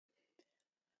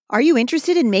Are you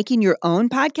interested in making your own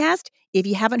podcast? If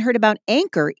you haven't heard about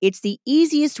Anchor, it's the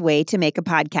easiest way to make a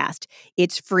podcast.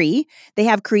 It's free. They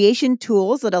have creation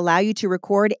tools that allow you to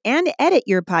record and edit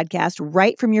your podcast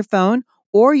right from your phone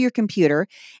or your computer.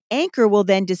 Anchor will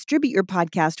then distribute your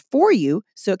podcast for you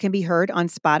so it can be heard on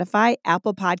Spotify,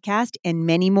 Apple Podcast, and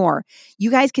many more.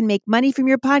 You guys can make money from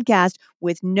your podcast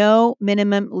with no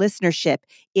minimum listenership.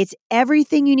 It's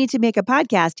everything you need to make a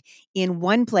podcast in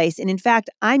one place. And in fact,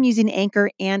 I'm using Anchor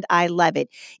and I love it.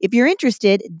 If you're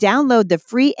interested, download the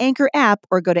free Anchor app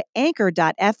or go to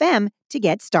anchor.fm to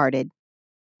get started.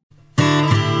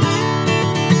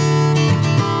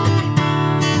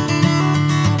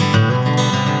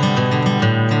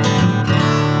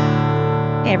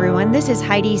 Hey everyone, this is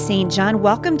Heidi St. John.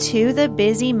 Welcome to the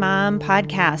Busy Mom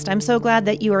Podcast. I'm so glad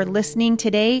that you are listening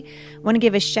today. I want to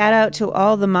give a shout out to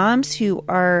all the moms who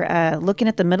are looking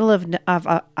at the middle of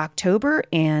October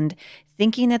and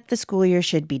thinking that the school year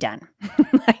should be done.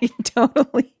 I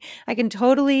can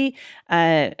totally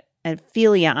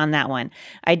feel you on that one.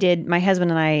 My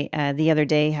husband and I, the other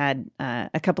day had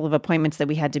a couple of appointments that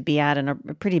we had to be at and a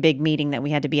pretty big meeting that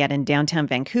we had to be at in downtown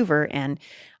Vancouver. And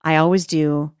I always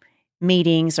do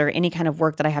meetings or any kind of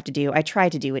work that I have to do. I try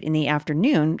to do it in the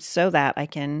afternoon so that I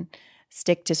can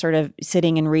stick to sort of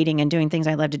sitting and reading and doing things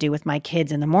I love to do with my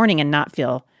kids in the morning and not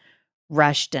feel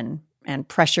rushed and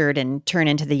pressured and turn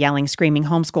into the yelling, screaming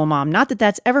homeschool mom. Not that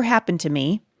that's ever happened to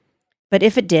me, but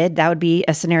if it did, that would be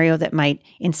a scenario that might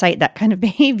incite that kind of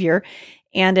behavior.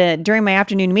 And during my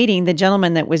afternoon meeting, the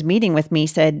gentleman that was meeting with me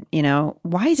said,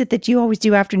 why is it that you always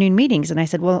do afternoon meetings? And I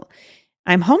said, well,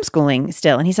 I'm homeschooling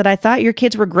still. And he said, I thought your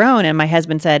kids were grown. And my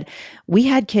husband said, we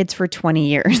had kids for 20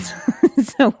 years.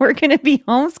 So we're going to be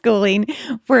homeschooling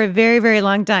for a very, very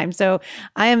long time. So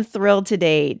I am thrilled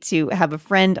today to have a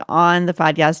friend on the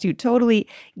podcast who totally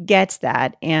gets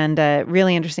that and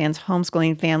really understands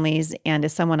homeschooling families and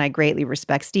is someone I greatly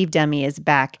respect. Steve Demme is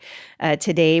back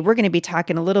today. We're going to be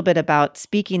talking a little bit about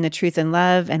speaking the truth in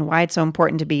love and why it's so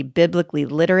important to be biblically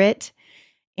literate.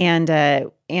 And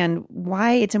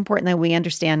why it's important that we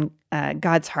understand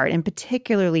God's heart, and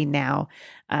particularly now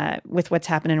with what's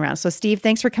happening around. So, Steve,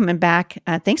 thanks for coming back.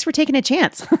 Thanks for taking a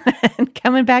chance and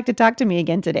coming back to talk to me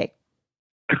again today.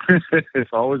 It's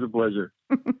always a pleasure.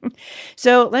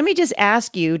 So, let me just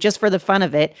ask you, just for the fun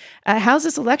of it, how's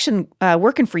this election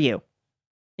working for you?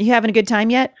 Are you having a good time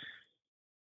yet?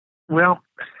 Well,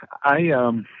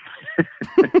 I'm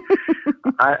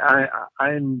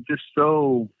just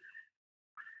so.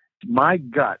 My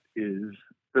gut is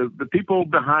the people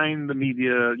behind the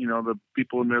media, the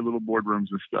people in their little boardrooms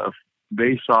and stuff,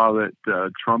 they saw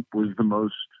that Trump was the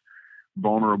most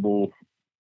vulnerable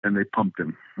and they pumped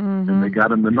him. Mm-hmm. And they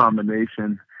got him the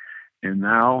nomination. And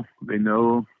now they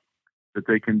know that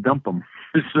they can dump him.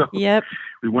 So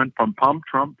we went from pump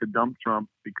Trump to dump Trump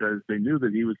because they knew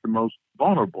that he was the most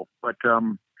vulnerable. But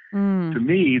to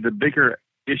me, the bigger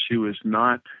issue is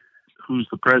not who's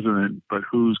the president, but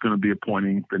who's going to be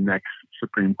appointing the next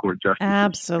Supreme Court justice.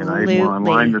 Absolutely. And I went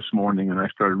online this morning and I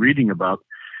started reading about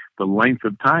the length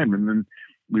of time. And then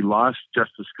we lost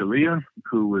Justice Scalia,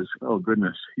 who was, oh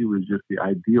goodness, he was just the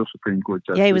ideal Supreme Court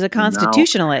justice. Yeah, he was a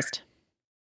constitutionalist.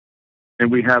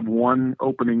 And we have one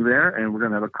opening there, and we're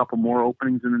going to have a couple more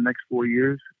openings in the next 4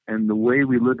 years. And the way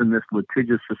we live in this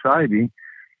litigious society,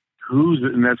 who's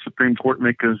in that Supreme Court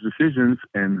making those decisions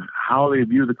and how they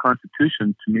view the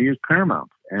Constitution, to me, is paramount.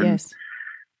 And yes.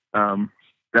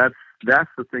 That's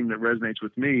the thing that resonates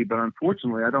with me. But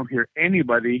unfortunately, I don't hear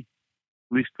anybody,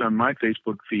 at least on my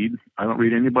Facebook feed, I don't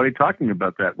read anybody talking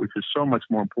about that, which is so much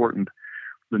more important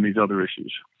than these other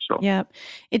issues. So yeah,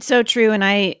 it's so true. And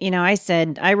I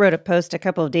wrote a post a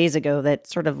couple of days ago that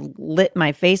sort of lit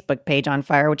my Facebook page on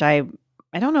fire, which I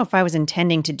don't know if I was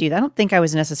intending to do that. I don't think I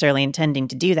was necessarily intending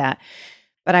to do that,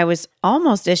 but I was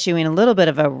almost issuing a little bit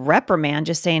of a reprimand,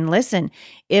 just saying, listen,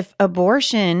 if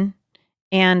abortion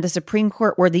and the Supreme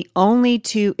Court were the only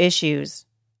two issues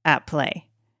at play,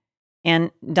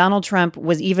 and Donald Trump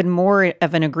was even more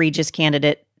of an egregious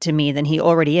candidate to me than he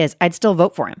already is, I'd still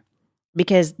vote for him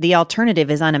because the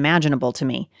alternative is unimaginable to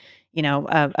me.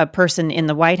 A person in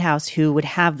the White House who would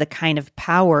have the kind of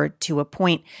power to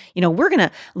appoint, we're going to,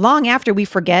 long after we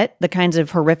forget the kinds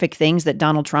of horrific things that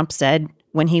Donald Trump said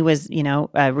when he was,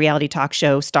 a reality talk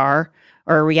show star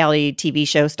or a reality TV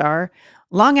show star,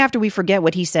 long after we forget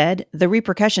what he said, the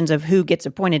repercussions of who gets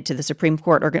appointed to the Supreme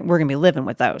Court, we're going to be living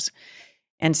with those.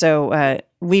 And so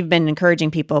we've been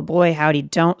encouraging people, boy, howdy,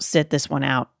 don't sit this one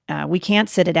out. We can't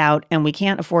sit it out, and we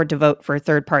can't afford to vote for a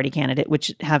third-party candidate,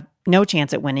 which have no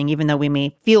chance at winning, even though we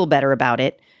may feel better about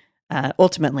it.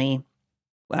 Ultimately,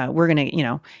 we're going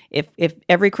to, if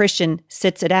every Christian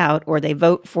sits it out or they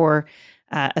vote for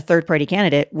a third party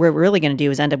candidate, what we're really going to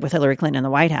do is end up with Hillary Clinton in the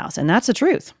White House. And that's the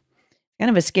truth. Kind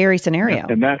of a scary scenario.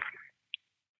 And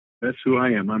that's who I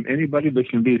am. I'm anybody that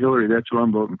can beat Hillary. That's who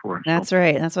I'm voting for. That's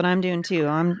right. That's what I'm doing too.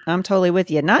 I'm totally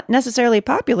with you. Not necessarily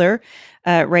popular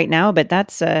right now, but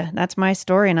that's my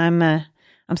story, and I'm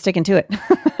sticking to it.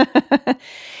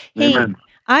 Hey, Amen.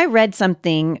 I read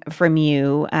something from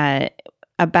you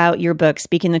about your book,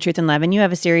 Speaking the Truth in Love, and you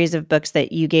have a series of books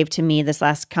that you gave to me this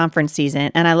last conference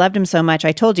season, and I loved them so much.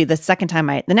 I told you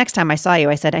the next time I saw you,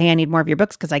 I said, "Hey, I need more of your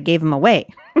books," because I gave them away.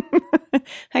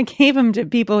 I gave them to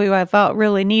people who I felt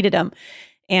really needed them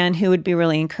and who would be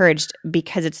really encouraged,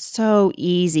 because it's so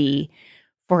easy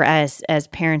for us as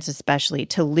parents, especially,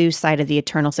 to lose sight of the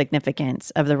eternal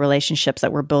significance of the relationships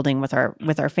that we're building with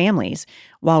our families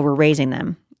while we're raising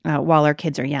them, while our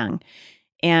kids are young.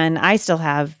 And I still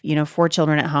have, 4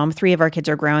 children at home. 3 of our kids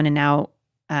are grown, and now,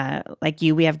 like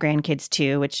you, we have grandkids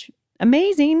too, which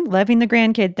amazing, loving the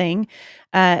grandkid thing.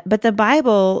 But the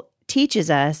Bible teaches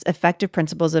us effective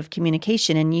principles of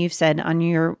communication, and you've said on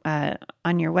your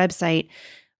website,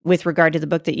 with regard to the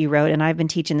book that you wrote, and I've been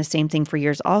teaching the same thing for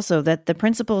years also, that the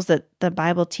principles that the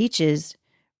Bible teaches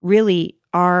really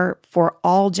are for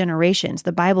all generations.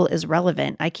 The Bible is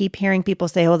relevant. I keep hearing people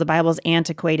say, "Oh, the Bible's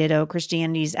antiquated. Oh,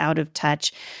 Christianity's out of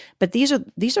touch." But these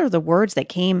are the words that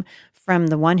came from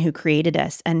the one who created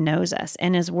us and knows us,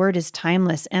 and his word is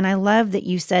timeless. And I love that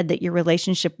you said that your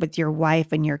relationship with your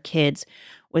wife and your kids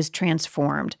was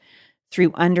transformed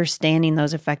through understanding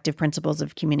those effective principles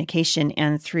of communication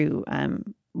and through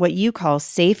what you call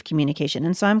safe communication.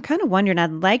 And so I'm kind of wondering,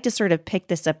 I'd like to sort of pick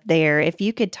this up there. If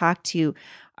you could talk to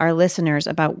our listeners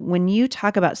about, when you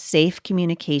talk about safe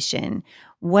communication,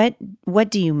 what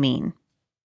do you mean?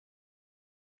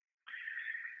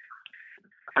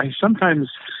 I sometimes,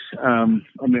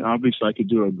 obviously I could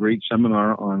do a great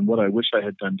seminar on what I wish I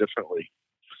had done differently.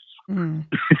 Mm.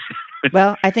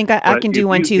 Well, I think I can do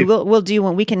one too. We'll do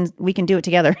one. We can do it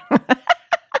together.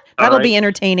 That'll be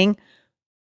entertaining.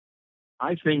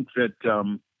 I think that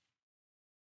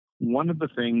one of the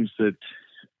things that,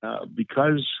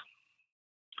 because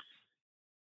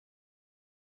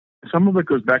some of it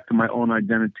goes back to my own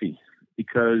identity,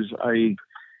 because I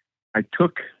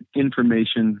took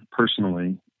information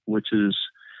personally, which is,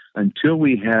 until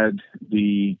we had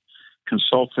the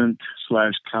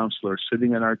consultant/counselor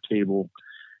sitting at our table,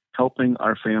 helping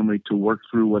our family to work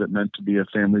through what it meant to be a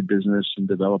family business and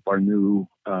develop our new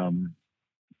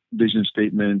vision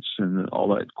statements and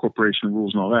all that, corporation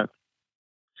rules and all that.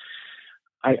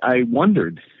 I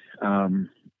wondered,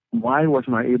 why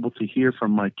wasn't I able to hear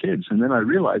from my kids? And then I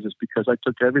realized it's because I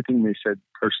took everything they said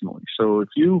personally. So if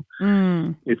you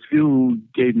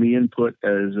gave me input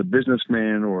as a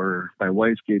businessman, or my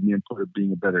wife gave me input of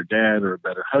being a better dad or a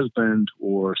better husband,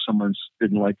 or someone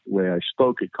didn't like the way I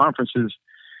spoke at conferences,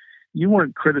 you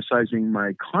weren't criticizing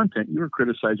my content, you were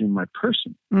criticizing my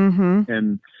person.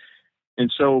 Mm-hmm.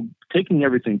 And so taking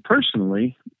everything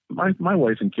personally, my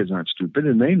wife and kids aren't stupid,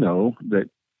 and they know that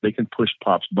they can push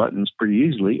Pop's buttons pretty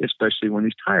easily, especially when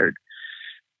he's tired.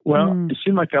 Well, It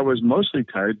seemed like I was mostly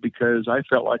tired because I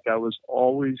felt like I was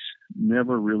always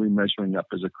never really measuring up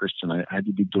as a Christian. I had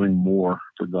to be doing more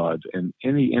for God, and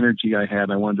any energy I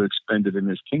had, I wanted to expend it in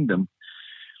his kingdom.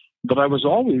 But I was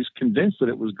always convinced that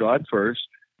it was God first,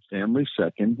 family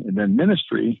second, and then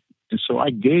ministry. And so I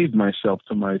gave myself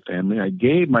to my family. I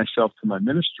gave myself to my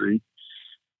ministry,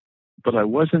 but I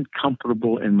wasn't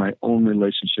comfortable in my own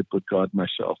relationship with God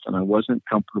myself. And I wasn't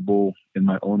comfortable in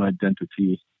my own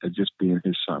identity as just being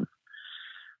his son.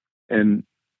 And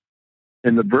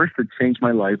the verse that changed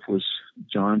my life was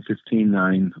John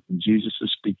 15:9. Jesus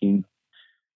is speaking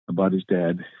about his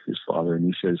dad, his father. And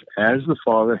he says, "As the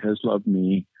Father has loved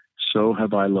me, so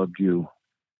have I loved you.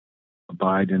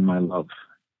 Abide in my love."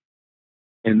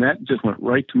 And that just went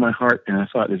right to my heart. And I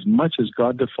thought, as much as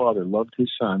God the Father loved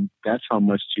his son, that's how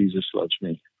much Jesus loves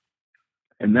me.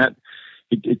 And that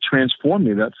it transformed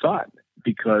me, that thought,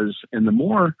 because, and the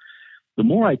more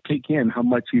I take in how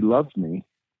much he loves me,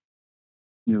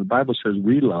 the Bible says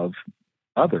we love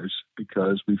others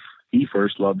because he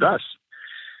first loved us.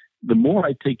 The more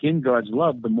I take in God's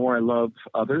love, the more I love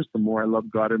others, the more I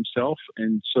love God himself.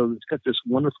 And so it's got this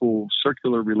wonderful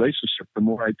circular relationship. The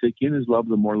more I take in his love,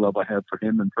 the more love I have for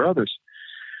him and for others.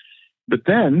 But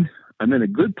then I'm in a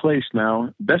good place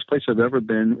now, best place I've ever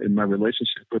been in my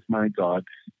relationship with my God.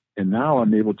 And now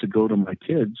I'm able to go to my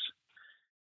kids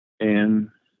and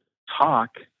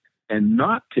talk and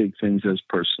not take things as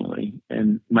personally.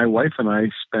 And my wife and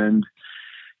I spend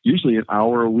usually an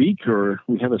hour a week, or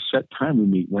we have a set time. We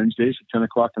meet Wednesdays at 10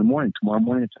 o'clock in the morning. Tomorrow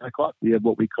morning at 10 o'clock, we have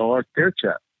what we call our care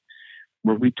chat,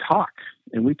 where we talk,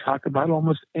 and we talk about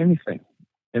almost anything.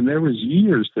 And there was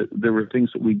years that there were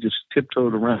things that we just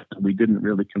tiptoed around and we didn't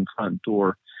really confront,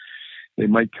 or they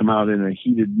might come out in a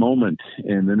heated moment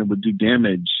and then it would do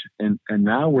damage. And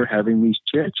now we're having these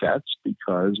chair chats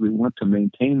because we want to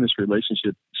maintain this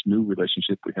relationship, this new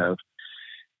relationship we have.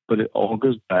 But it all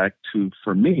goes back to,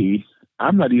 for me,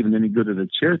 I'm not even any good at a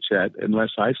chair chat unless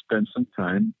I spend some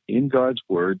time in God's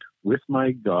Word with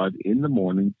my God in the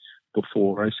morning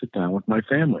before I sit down with my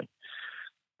family.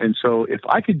 And so if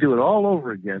I could do it all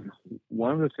over again,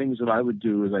 one of the things that I would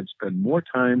do is I'd spend more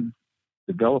time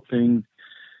developing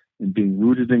and being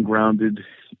rooted and grounded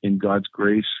in God's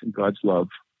grace and God's love,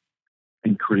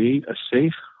 and create a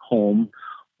safe home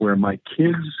where my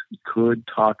kids could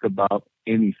talk about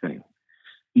anything,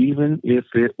 even if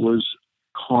it was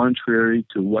contrary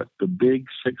to what the big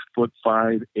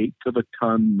 6'5",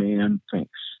 8-to-the-ton man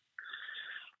thinks.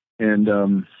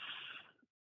 And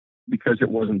because it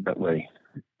wasn't that way.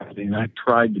 I mean, I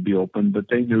tried to be open, but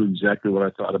they knew exactly what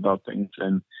I thought about things,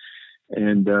 and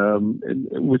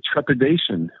with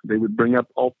trepidation, they would bring up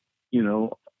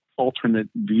alternate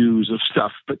views of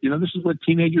stuff. But this is what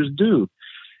teenagers do,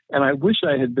 and I wish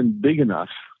I had been big enough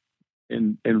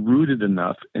and rooted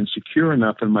enough and secure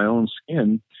enough in my own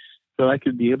skin that I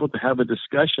could be able to have a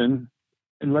discussion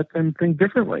and let them think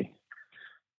differently.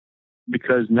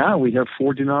 Because now we have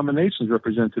 4 denominations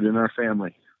represented in our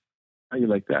family. How do you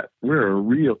like that? We're a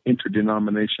real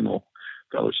interdenominational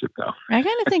fellowship now. I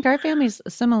kind of think our family's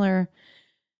similar.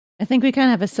 I think we kind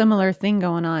of have a similar thing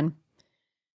going on.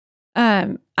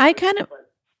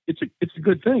 It's a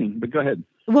good thing, but go ahead.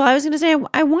 Well, I was going to say,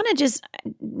 I want to just,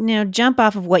 jump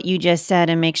off of what you just said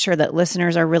and make sure that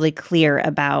listeners are really clear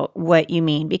about what you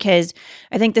mean, because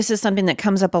I think this is something that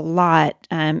comes up a lot,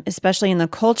 especially in the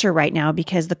culture right now,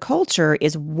 because the culture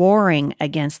is warring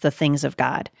against the things of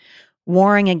God,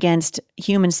 warring against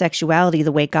human sexuality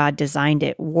the way God designed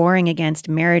it, warring against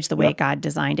marriage the way God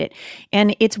designed it.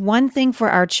 And it's one thing for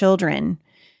our children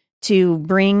to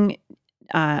bring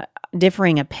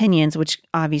differing opinions, which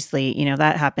obviously,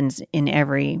 that happens in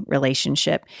every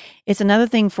relationship. It's another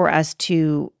thing for us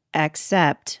to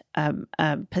accept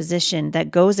a position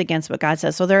that goes against what God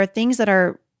says. So there are things that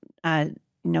are,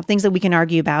 things that we can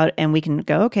argue about, and we can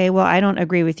go, okay, well, I don't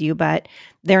agree with you, but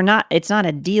it's not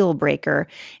a deal breaker.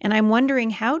 And I'm wondering,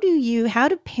 how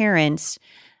do parents,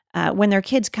 when their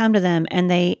kids come to them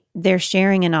and they're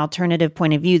sharing an alternative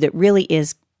point of view that really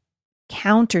is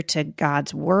counter to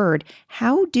God's word,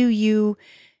 how do you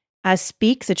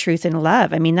speak the truth in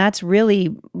love? I mean, that's really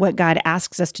what God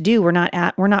asks us to do. We're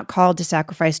not called to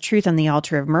sacrifice truth on the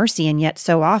altar of mercy, and yet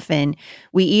so often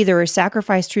we either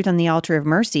sacrifice truth on the altar of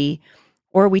mercy,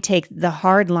 or we take the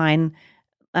hard line,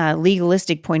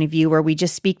 legalistic point of view where we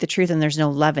just speak the truth and there's no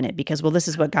love in it because, well, this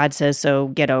is what God says, so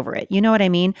get over it. You know what I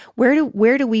mean? Where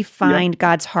do we find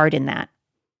God's heart in that?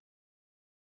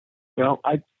 Well,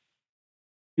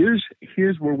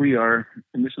 here's where we are,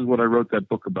 and this is what I wrote that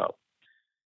book about.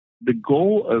 The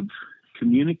goal of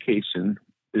communication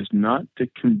is not to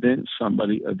convince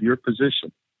somebody of your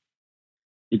position.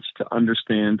 It's to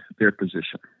understand their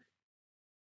position.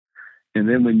 And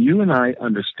then when you and I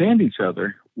understand each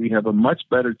other, we have a much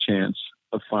better chance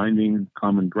of finding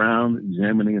common ground,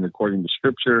 examining it according to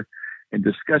Scripture, and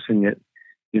discussing it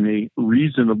in a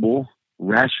reasonable,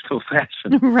 rational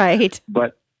fashion. Right.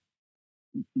 But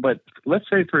let's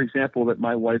say, for example, that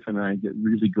my wife and I get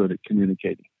really good at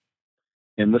communicating.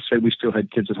 And let's say we still had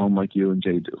kids at home like you and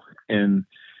Jay do. And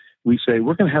we say,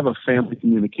 we're going to have a family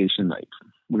communication night.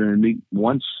 We're going to meet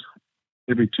once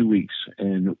every 2 weeks,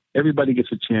 and everybody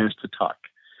gets a chance to talk.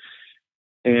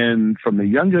 And from the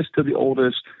youngest to the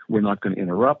oldest, we're not going to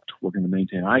interrupt. We're going to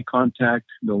maintain eye contact.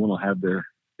 No one will have their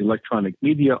electronic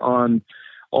media on.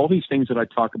 All these things that I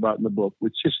talk about in the book,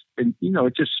 which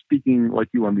it's just speaking like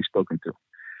you want to be spoken to.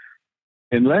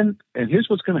 And here's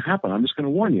what's going to happen. I'm just going to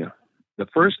warn you. The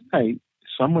first night,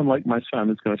 someone like my son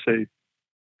is going to say,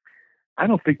 I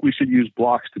don't think we should use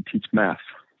blocks to teach math.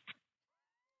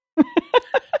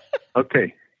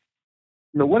 Okay.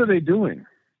 What are they doing?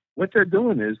 What they're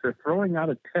doing is they're throwing out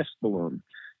a test balloon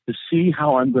to see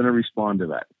how I'm going to respond to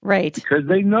that. Right. Because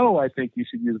they know I think you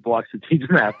should use blocks to teach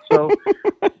math. So,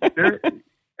 and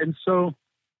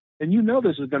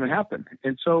this is going to happen.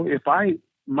 And so if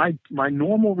my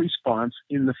normal response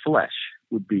in the flesh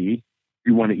would be,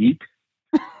 you want to eat?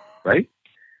 Right?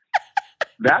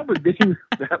 That would be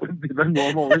the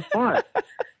normal response.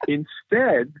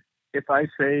 Instead, if I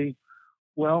say,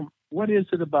 well, what is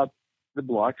it about the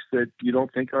blocks that you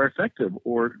don't think are effective?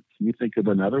 Or can you think of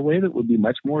another way that would be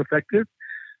much more effective?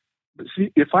 But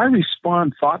see, if I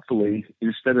respond thoughtfully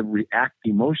instead of react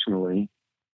emotionally,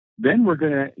 then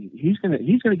he's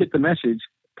gonna get the message.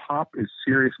 Pop is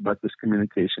serious about this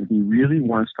communication. He really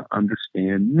wants to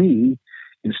understand me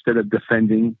instead of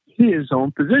defending his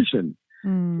own position.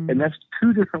 And that's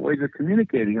two different ways of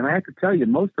communicating. And I have to tell you,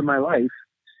 most of my life,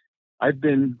 I've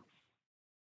been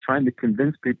trying to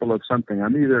convince people of something.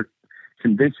 I'm either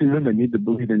convincing them they need to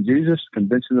believe in Jesus,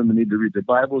 convincing them they need to read their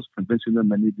Bibles, convincing them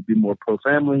they need to be more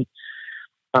pro-family.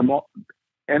 And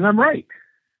I'm right.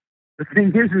 The thing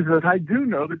is that I do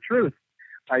know the truth.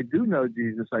 I do know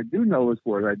Jesus. I do know his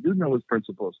word. I do know his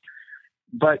principles.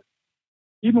 But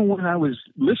even when I was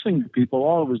listening to people,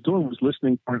 all I was doing was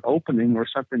listening for an opening or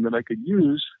something that I could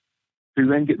use to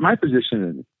then get my position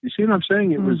in. You see what I'm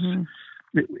saying?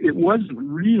 It wasn't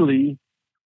really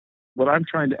what I'm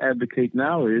trying to advocate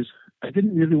now is I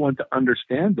didn't really want to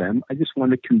understand them. I just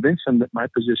wanted to convince them that my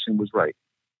position was right.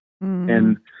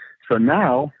 And so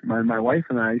now my wife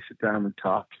and I sit down and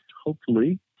talk.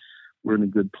 Hopefully we're in a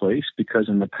good place, because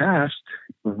in the past,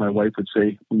 when my wife would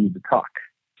say, we need to talk,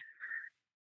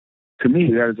 to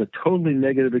me, that is a totally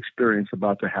negative experience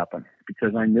about to happen,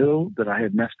 because I know that I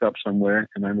had messed up somewhere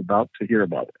and I'm about to hear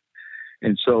about it.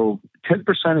 And so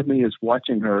 10% of me is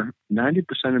watching her. 90%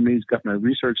 of me has got my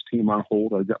research team on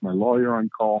hold. I've got my lawyer on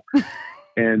call.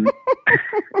 And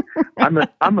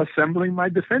I'm assembling my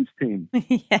defense team.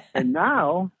 Yeah. And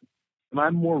now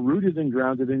I'm more rooted and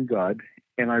grounded in God.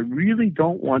 And I really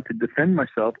don't want to defend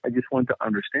myself. I just want to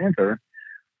understand her.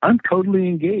 I'm totally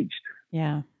engaged.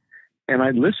 Yeah. And I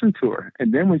listen to her.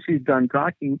 And then when she's done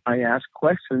talking, I ask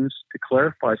questions to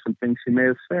clarify some things she may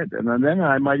have said. And then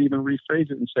I might even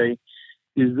rephrase it and say,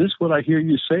 is this what I hear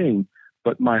you saying?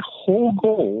 But my whole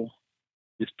goal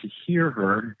is to hear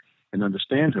her and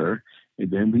understand her.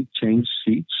 And then we change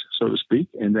seats, so to speak.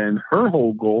 And then her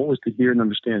whole goal is to hear and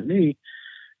understand me.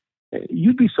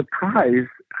 You'd be surprised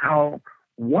how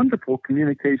wonderful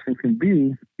communication can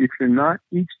be if you're not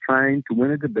each trying to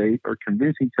win a debate or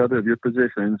convince each other of your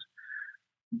positions,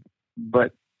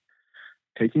 but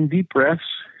taking deep breaths.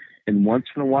 And once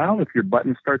in a while, if your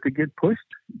buttons start to get pushed,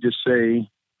 just say,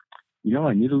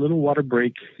 I need a little water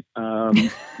break. I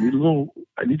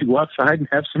need to go outside and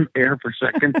have some air for a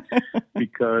second,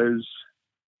 because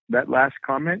that last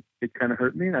comment, it kind of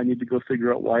hurt me, and I need to go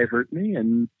figure out why it hurt me.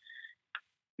 And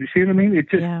you see what I mean?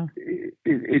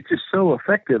 It's just so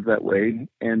effective that way.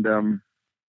 And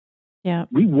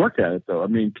we work at it, though. I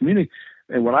mean, community.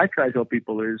 And what I try to tell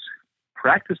people is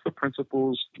practice the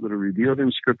principles that are revealed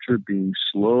in Scripture, being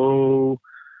slow.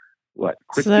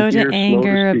 Quick slow to hear, anger,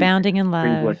 slow to speak, abounding in love.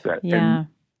 Things like that. Yeah.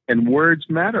 And words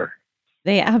matter.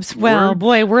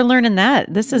 Boy, we're learning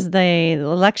that. This is the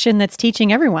election that's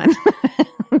teaching everyone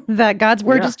that God's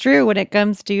word is true when it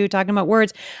comes to talking about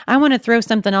words. I want to throw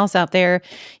something else out there.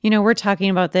 We're talking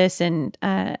about this, and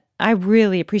I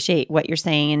really appreciate what you're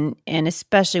saying, and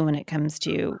especially when it comes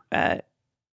to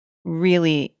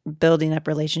really building up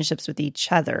relationships with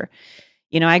each other.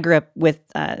 I grew up with,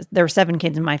 there were 7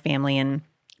 kids in my family, and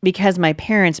because my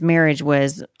parents' marriage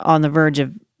was on the verge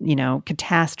of,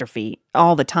 catastrophe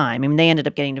all the time. I mean, they ended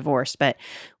up getting divorced, but,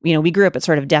 we grew up at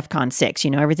sort of DEFCON 6,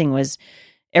 everything was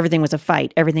a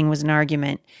fight. Everything was an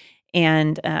argument.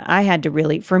 And I had to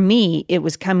really, for me, it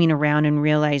was coming around and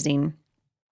realizing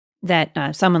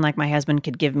that someone like my husband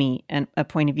could give me a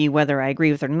point of view, whether I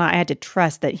agree with it or not. I had to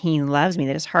trust that he loves me,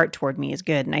 that his heart toward me is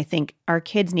good. And I think our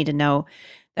kids need to know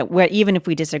that even if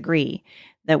we disagree,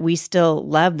 that we still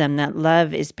love them, that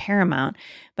love is paramount.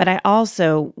 But I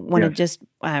also want to just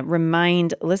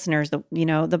remind listeners that,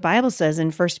 the Bible says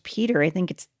in 1 Peter, I think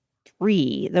it's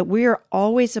 3, that we're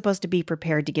always supposed to be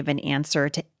prepared to give an answer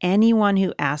to anyone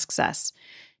who asks us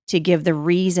to give the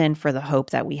reason for the hope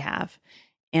that we have.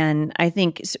 And I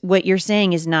think what you're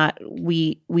saying is not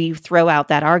we throw out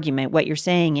that argument. What you're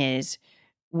saying is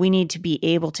we need to be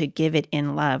able to give it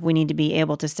in love. We need to be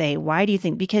able to say, why do you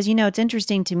think? Because, it's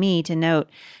interesting to me to note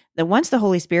that once the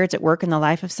Holy Spirit's at work in the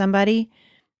life of somebody,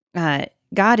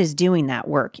 God is doing that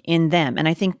work in them. And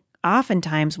I think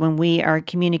oftentimes when we are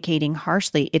communicating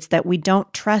harshly, it's that we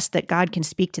don't trust that God can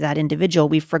speak to that individual.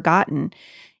 We've forgotten,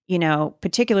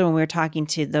 particularly when we're talking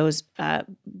to those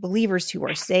believers who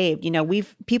are saved,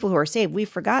 people who are saved, we've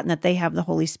forgotten that they have the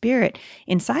Holy Spirit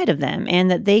inside of them and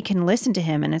that they can listen to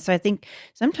him. And so I think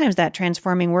sometimes that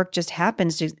transforming work just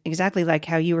happens just exactly like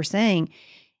how you were saying,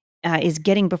 is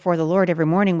getting before the Lord every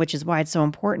morning, which is why it's so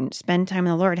important. Spend time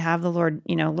in the Lord, have the Lord,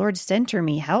 Lord, center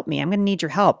me, help me. I'm going to need your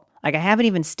help. Like I haven't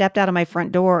even stepped out of my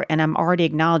front door and I'm already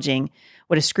acknowledging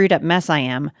what a screwed up mess I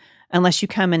am. unless you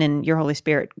come in and your Holy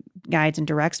Spirit guides and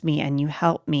directs me and you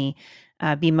help me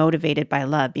be motivated by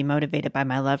love, be motivated by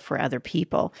my love for other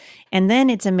people. And then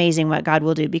it's amazing what God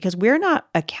will do, because we're not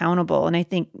accountable. And I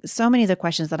think so many of the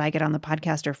questions that I get on the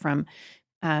podcast are from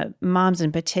moms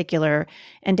in particular,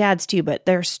 and dads too, but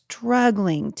they're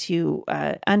struggling to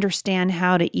understand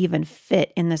how to even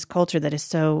fit in this culture that is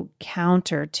so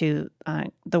counter to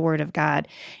the Word of God.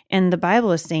 And the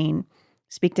Bible is saying,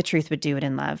 speak the truth, but do it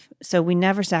in love. So we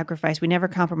never sacrifice, we never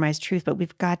compromise truth, but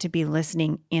we've got to be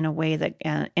listening in a way that,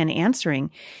 and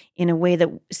answering in a way that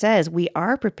says we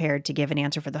are prepared to give an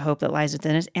answer for the hope that lies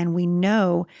within us. And we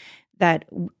know that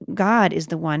God is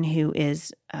the one who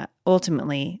is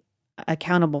ultimately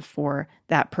accountable for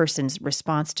that person's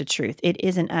response to truth. It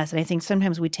isn't us. And I think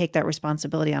sometimes we take that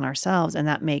responsibility on ourselves, and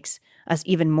that makes us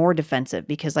even more defensive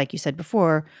because, like you said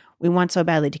before, we want so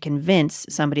badly to convince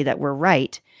somebody that we're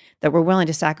right, that we're willing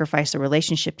to sacrifice a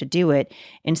relationship to do it,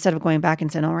 instead of going back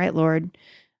and saying, all right, Lord,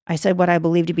 I said what I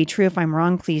believe to be true. If I'm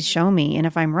wrong, please show me. And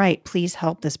if I'm right, please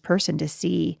help this person to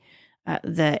see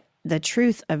the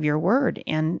truth of your word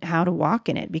and how to walk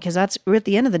in it. Because that's, at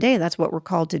the end of the day, that's what we're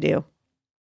called to do.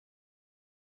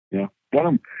 Yeah.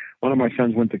 One of my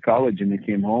sons went to college and he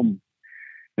came home,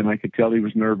 and I could tell he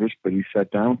was nervous, but he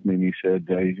sat down with me and he said,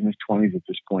 he's in his 20s at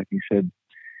this point. He said,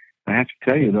 I have to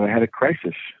tell you that I had a crisis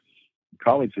in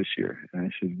college this year. And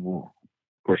I said, well,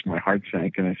 of course my heart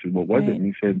sank. And I said, what was it? And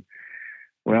he said,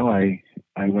 well, I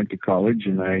went to college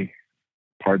and I,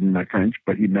 pardon my French,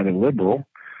 but he met a liberal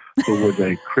who was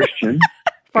a Christian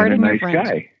and a nice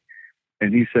guy.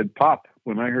 And he said, Pop,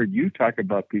 when I heard you talk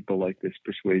about people like this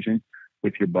persuasion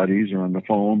with your buddies or on the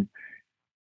phone,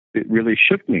 it really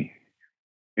shook me.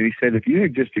 And he said, if you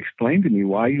had just explained to me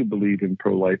why you believe in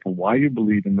pro-life and why you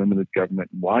believe in limited government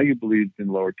and why you believe in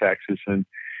lower taxes, and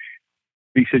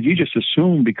he said, you just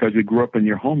assumed because we grew up in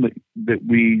your home that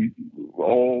we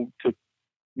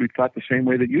thought the same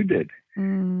way that you did.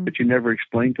 But you never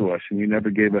explained to us, and you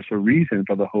never gave us a reason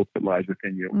for the hope that lies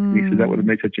within you. And he said, that would have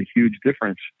made such a huge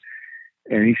difference.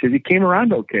 And he said, he came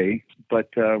around okay, but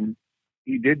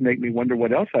he did make me wonder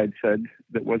what else I'd said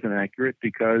that wasn't accurate,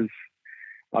 because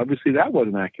obviously that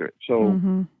wasn't accurate. So,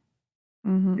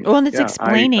 well, and it's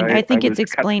explaining. I think it's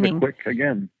explaining. Quick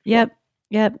again. Yep.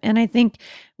 And I think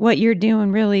what you're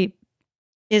doing really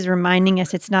is reminding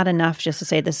us it's not enough just to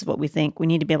say this is what we think. We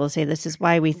need to be able to say this is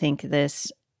why we think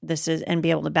this is, and be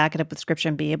able to back it up with Scripture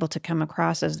and be able to come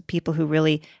across as people who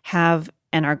really have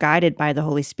and are guided by the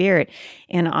Holy Spirit.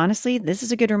 And honestly, this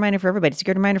is a good reminder for everybody. It's a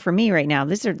good reminder for me right now.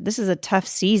 This is a tough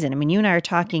season. I mean, you and I are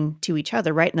talking to each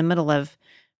other right in the middle of,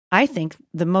 I think,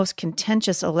 the most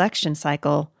contentious election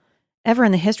cycle ever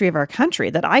in the history of our country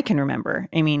that I can remember.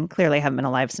 I mean, clearly I haven't been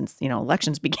alive since,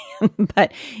 elections began,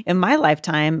 but in my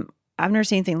lifetime, I've never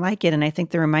seen anything like it. And I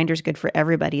think the reminder is good for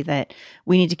everybody that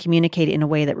we need to communicate in a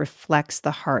way that reflects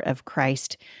the heart of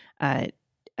Christ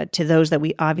to those that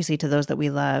we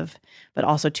love, but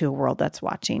also to a world that's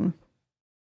watching.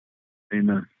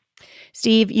 Amen.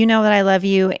 Steve, you know that I love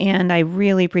you, and I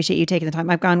really appreciate you taking the time.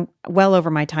 I've gone well over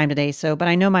my time today, but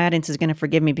I know my audience is going to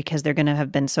forgive me because they're going to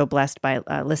have been so blessed by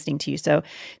listening to you. So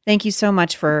thank you so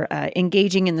much for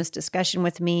engaging in this discussion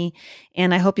with me,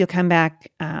 and I hope you'll come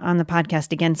back on the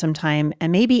podcast again sometime,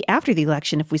 and maybe after the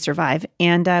election if we survive,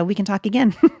 and we can talk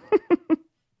again.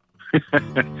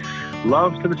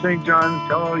 Love to the St. John.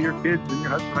 Tell all your kids and your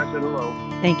husband I said hello.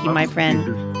 Thank you, Love my friend.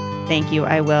 Jesus. Thank you.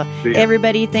 I will.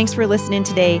 Everybody, thanks for listening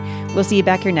today. We'll see you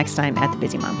back here next time at the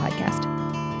Busy Mom Podcast.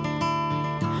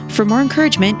 For more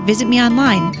encouragement, visit me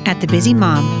online at The Busy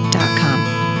Mom.